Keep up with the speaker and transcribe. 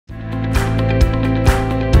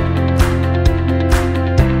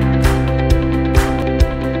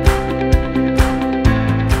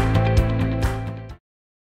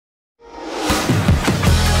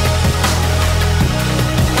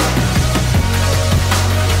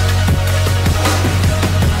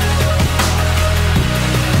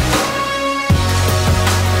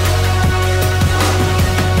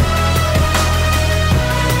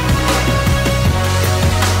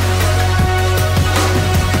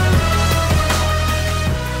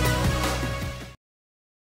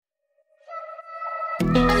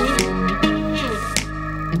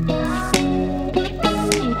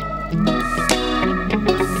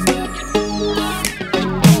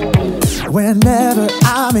Whenever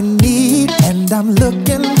I'm in need and I'm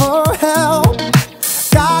looking for help,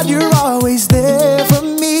 God, you're always there for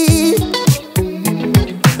me.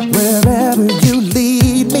 Wherever you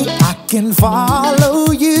lead me, I can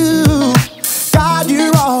follow you. God,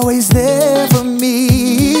 you're always there for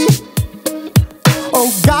me.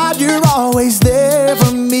 Oh God, you're always there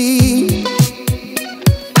for me.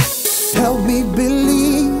 Help me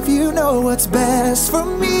believe you know what's best for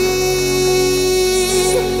me.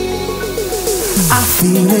 I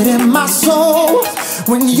feel it in my soul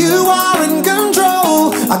when you are in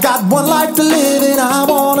control. I got one life to live and I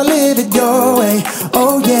wanna live it your way.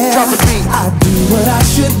 Oh yeah, I do what I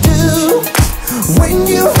should do when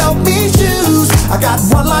you help me choose. I got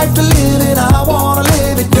one life to live and I wanna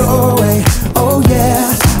live it your way. Oh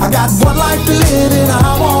yeah, I got one life to live and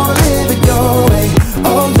I wanna live it your way.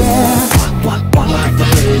 Oh yeah, one life to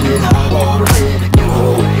live and I wanna live it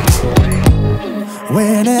your way.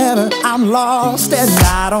 Whenever I'm lost and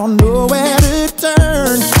I don't know where to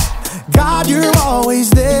turn, God, you're always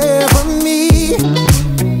there for me.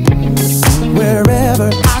 Wherever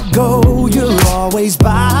I go, you're always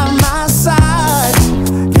by my side.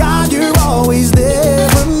 God, you're always there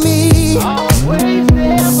for me.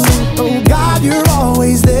 Oh God, you're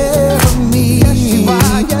always there for me.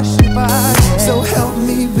 Yes, you are. So help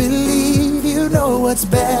me believe you know what's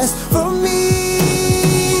best for me.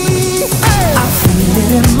 I feel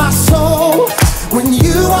it in my soul when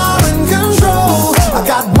you are in control. I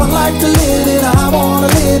got one life to live and I wanna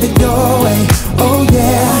live it your way. Oh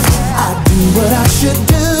yeah, I do what I should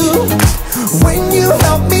do when you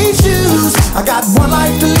help me choose. I got one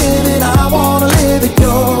life to live and I wanna live it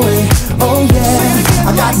your way. Oh yeah,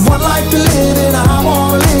 I got one life to live and I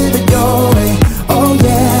wanna live it your way. Oh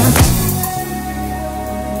yeah.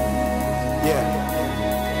 Yeah.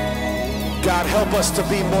 God, help us to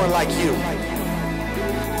be more like you,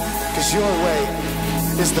 'cause your way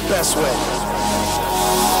is the best way.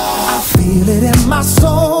 I feel it in my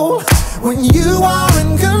soul when you are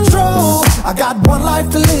in control. I got one life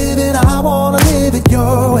to live and I wanna live it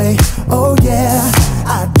your way. Oh yeah,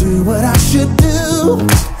 I do what I should do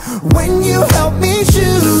when you help me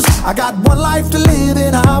choose. I got one life to live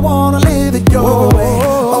and I wanna live it your way.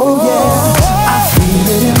 Oh yeah, I feel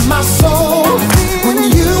it in my soul when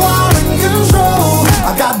you are in control.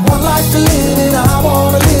 I got one life to live and I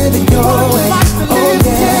wanna live it your way. Oh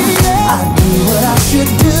yeah, I do what I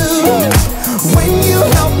should do when you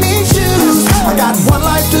help me choose. I got one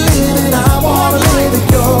life to live and I wanna live it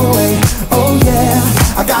your way. Oh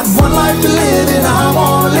yeah, I got one life to live and I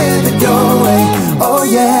wanna live it your way. Oh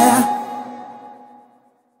yeah.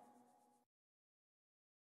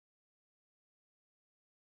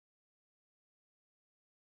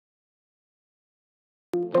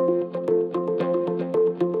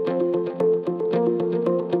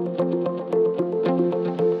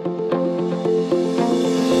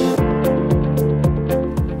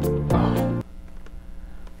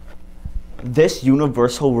 This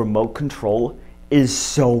universal remote control is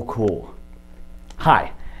so cool.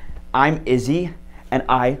 Hi, I'm Izzy, and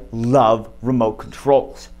I love remote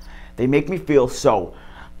controls. They make me feel so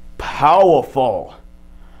powerful.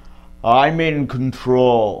 I'm in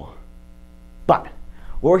control. But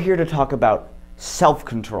we're here to talk about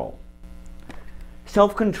self-control.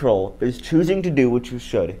 Self-control is choosing to do what you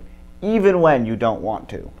should, even when you don't want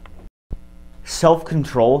to.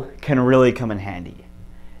 Self-control can really come in handy.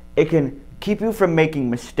 It can keep you from making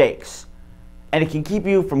mistakes, and it can keep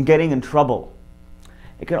you from getting in trouble.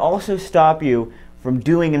 It can also stop you from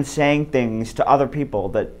doing and saying things to other people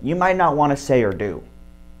that you might not want to say or do.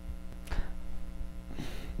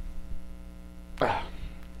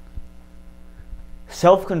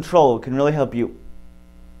 Self-control can really help you.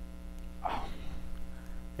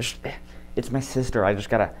 It's my sister. I'll just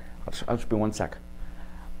be 1 sec.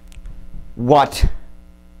 What?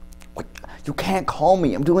 You can't call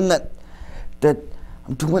me. I'm doing the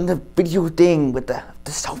video thing with the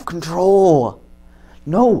self-control.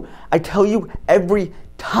 No, I tell you every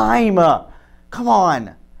time. Come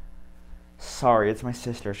on. Sorry, it's my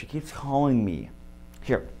sister. She keeps calling me.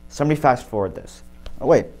 Here, somebody fast forward this. Oh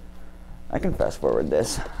wait, I can fast forward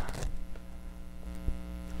this.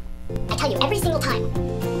 I tell you every single time,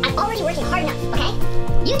 I'm already working hard enough, okay?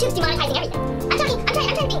 YouTube's demonetizing everything. I'm trying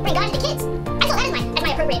to bring God to the kids. I saw that as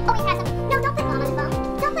my appropriate. Always have something. No, don't put mom on the phone.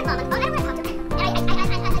 Don't put mom on the phone. I don't want to talk to her. And I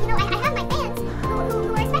have my fans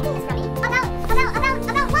who are expecting this from me. About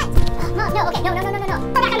what? Mom, no, okay, no. Go back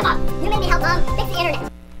on the phone. You made me help mom fix the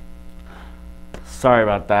internet. Sorry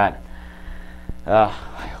about that. I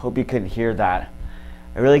hope you couldn't hear that.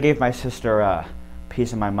 I really gave my sister a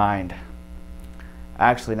piece of my mind.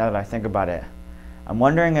 Actually, now that I think about it, I'm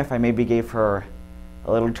wondering if I maybe gave her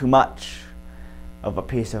a little too much of a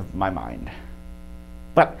piece of my mind.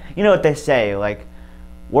 But you know what they say, like,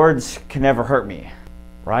 words can never hurt me,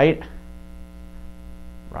 right?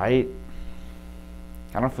 Right?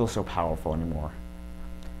 I don't feel so powerful anymore.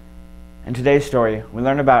 In today's story, we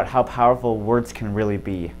learn about how powerful words can really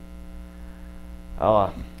be.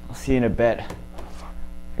 I'll see you in a bit.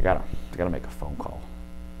 I gotta make a phone call.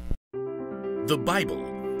 The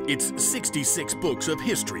Bible. It's 66 books of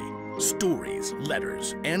history, stories,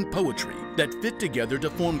 letters, and poetry that fit together to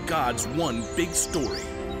form God's one big story.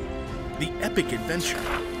 The epic adventure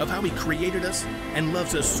of how He created us and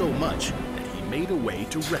loves us so much that He made a way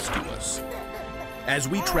to rescue us. As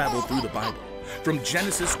we travel through the Bible, from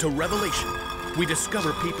Genesis to Revelation, we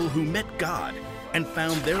discover people who met God and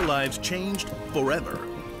found their lives changed forever.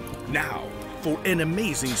 Now, for an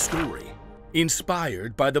amazing story,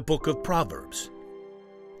 inspired by the book of Proverbs.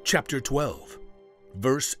 Chapter 12,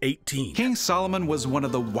 verse 18. King Solomon was one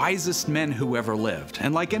of the wisest men who ever lived,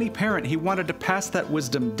 and like any parent, he wanted to pass that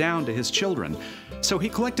wisdom down to his children. So he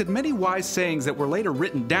collected many wise sayings that were later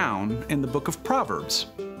written down in the book of Proverbs.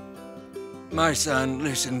 My son,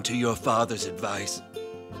 listen to your father's advice.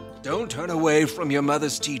 Don't turn away from your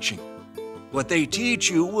mother's teaching. What they teach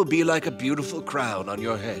you will be like a beautiful crown on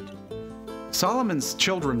your head. Solomon's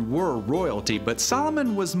children were royalty, but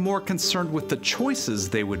Solomon was more concerned with the choices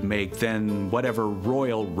they would make than whatever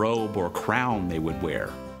royal robe or crown they would wear.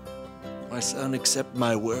 My son, accept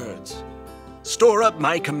my words. Store up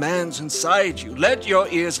my commands inside you. Let your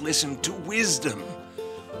ears listen to wisdom.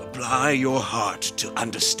 Apply your heart to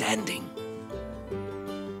understanding.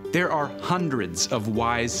 There are hundreds of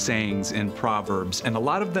wise sayings in Proverbs, and a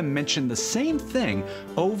lot of them mention the same thing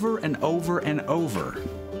over and over and over.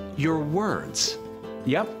 Your words.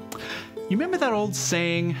 Yep. You remember that old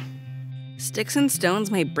saying? Sticks and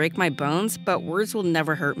stones may break my bones, but words will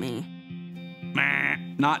never hurt me.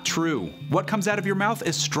 Not true. What comes out of your mouth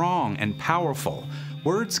is strong and powerful.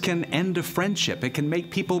 Words can end a friendship. It can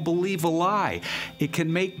make people believe a lie. It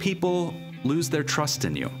can make people lose their trust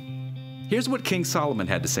in you. Here's what King Solomon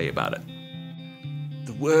had to say about it.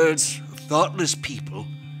 The words of thoughtless people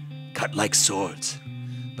cut like swords,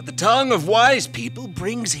 but the tongue of wise people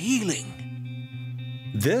brings healing.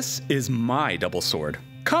 This is my double sword,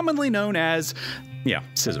 commonly known as,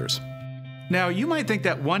 scissors. Now, you might think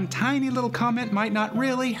that one tiny little comment might not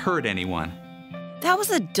really hurt anyone. That was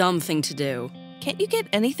a dumb thing to do. Can't you get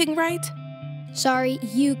anything right? Sorry,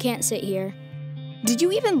 you can't sit here. Did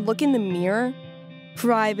you even look in the mirror?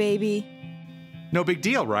 Crybaby. No big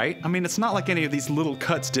deal, right? I mean, it's not like any of these little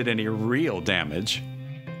cuts did any real damage.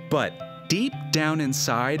 But deep down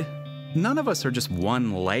inside, none of us are just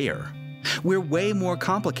one layer. We're way more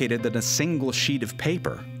complicated than a single sheet of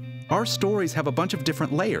paper. Our stories have a bunch of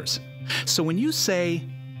different layers. So when you say,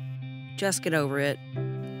 just get over it,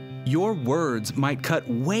 your words might cut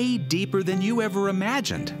way deeper than you ever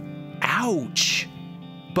imagined. Ouch!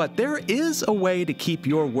 But there is a way to keep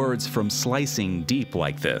your words from slicing deep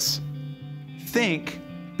like this. Think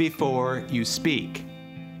before you speak.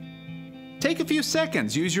 Take a few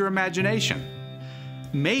seconds, use your imagination.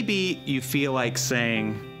 Maybe you feel like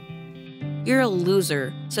saying, you're a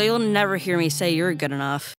loser, so you'll never hear me say you're good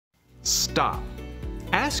enough. Stop.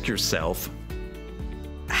 Ask yourself,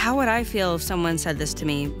 how would I feel if someone said this to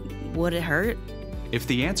me? Would it hurt? If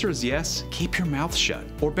the answer is yes, keep your mouth shut.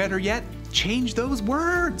 Or better yet, change those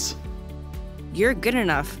words. You're good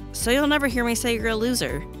enough, so you'll never hear me say you're a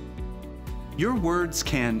loser. Your words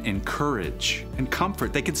can encourage and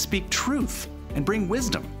comfort. They can speak truth and bring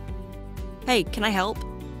wisdom. Hey, can I help?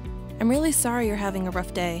 I'm really sorry you're having a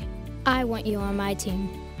rough day. I want you on my team.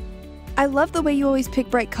 I love the way you always pick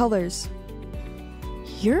bright colors.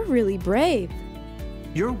 You're really brave.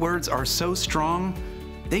 Your words are so strong,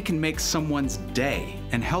 they can make someone's day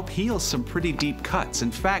and help heal some pretty deep cuts.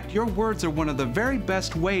 In fact, your words are one of the very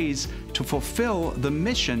best ways to fulfill the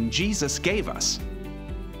mission Jesus gave us.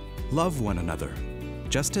 Love one another,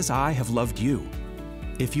 just as I have loved you.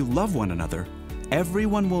 If you love one another,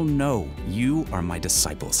 everyone will know you are my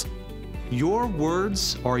disciples. Your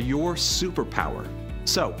words are your superpower.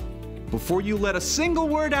 So, before you let a single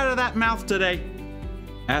word out of that mouth today,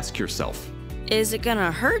 ask yourself, is it gonna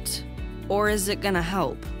hurt or is it gonna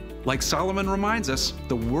help? Like Solomon reminds us,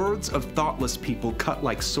 the words of thoughtless people cut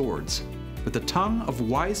like swords, but the tongue of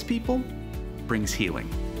wise people brings healing.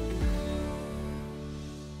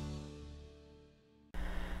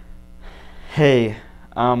 Hey,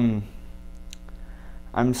 I'm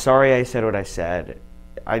sorry I said what I said.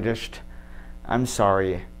 I'm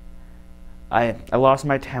sorry. I lost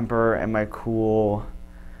my temper and my cool,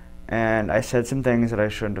 And I said some things that I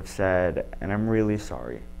shouldn't have said, and I'm really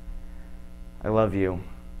sorry. I love you.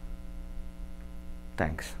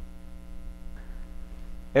 Thanks.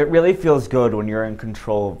 It really feels good when you're in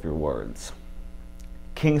control of your words.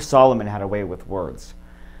 King Solomon had a way with words,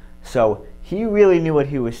 so he really knew what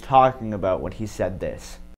he was talking about when he said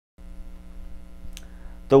this.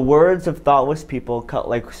 The words of thoughtless people cut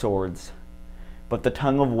like swords, but the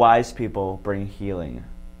tongue of wise people bring healing.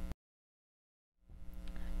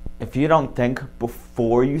 If you don't think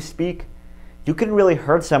before you speak, you can really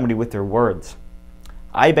hurt somebody with your words.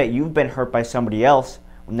 I bet you've been hurt by somebody else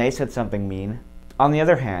when they said something mean. On the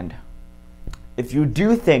other hand, if you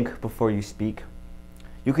do think before you speak,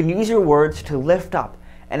 you can use your words to lift up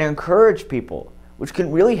and encourage people, which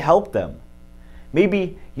can really help them.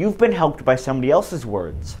 Maybe you've been helped by somebody else's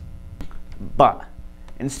words. But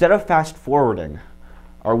instead of fast forwarding,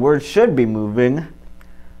 our words should be moving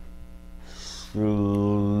slow.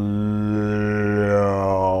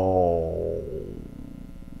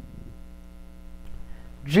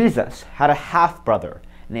 Jesus had a half-brother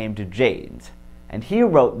named James, and he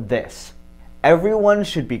wrote this: "Everyone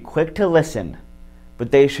should be quick to listen,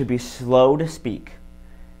 but they should be slow to speak.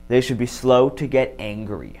 They should be slow to get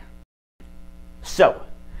angry." So,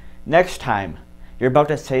 next time you're about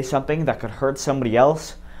to say something that could hurt somebody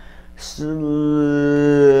else, slow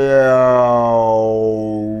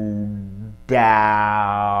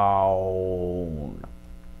down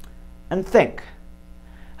and think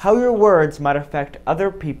how your words might affect other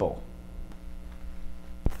people.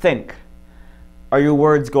 Think, are your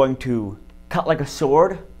words going to cut like a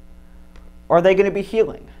sword, or are they going to be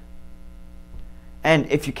healing?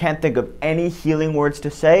 And if you can't think of any healing words to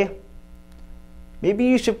say, maybe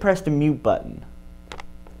you should press the mute button.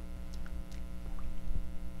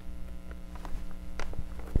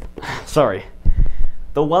 Sorry.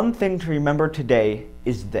 The one thing to remember today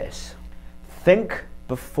is this: think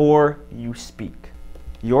before you speak.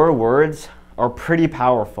 Your words are pretty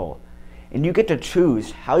powerful, and you get to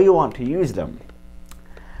choose how you want to use them.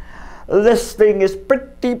 This thing is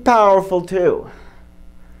pretty powerful too.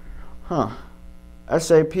 Huh.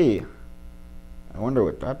 SAP. I wonder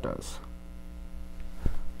what that does.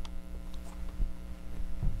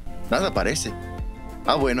 Nada parece.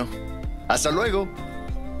 Ah, bueno. Hasta luego.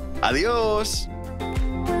 Adiós.